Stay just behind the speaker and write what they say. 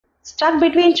Stuck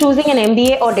between choosing an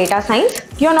MBA or data science?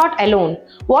 You're not alone.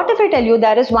 What if I tell you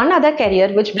there is one other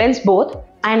career which blends both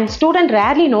and student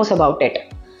rarely knows about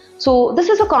it? So this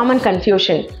is a common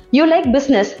confusion. You like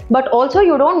business, but also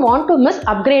you don't want to miss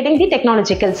upgrading the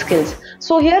technological skills.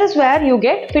 So here is where you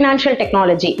get financial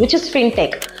technology, which is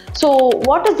fintech. So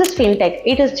what is this fintech?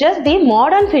 It is just the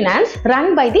modern finance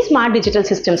run by the smart digital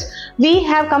systems. We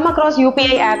have come across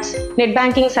UPI apps, net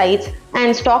banking sites,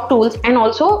 and stock tools, and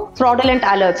also fraudulent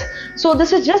alerts. So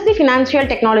this is just the financial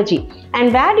technology.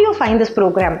 And where do you find this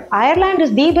program? Ireland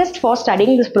is the best for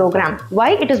studying this program.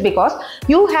 Why? It is because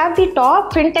you have the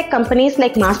top fintech companies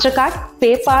like MasterCard,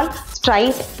 PayPal,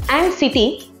 Stripe, and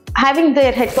Citi having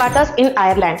their headquarters in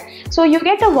Ireland. So you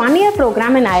get a 1-year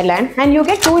program in Ireland and you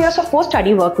get 2 years of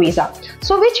post-study work visa.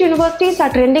 So which universities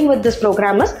are trending with this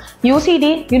program is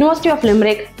UCD, University of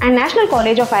Limerick, and National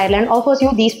College of Ireland offers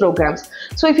you these programs.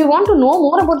 So if you want to know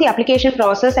more about the application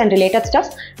process and related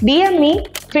stuff, DM me,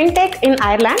 Fintech in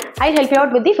Ireland. I'll help you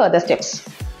out with the further steps.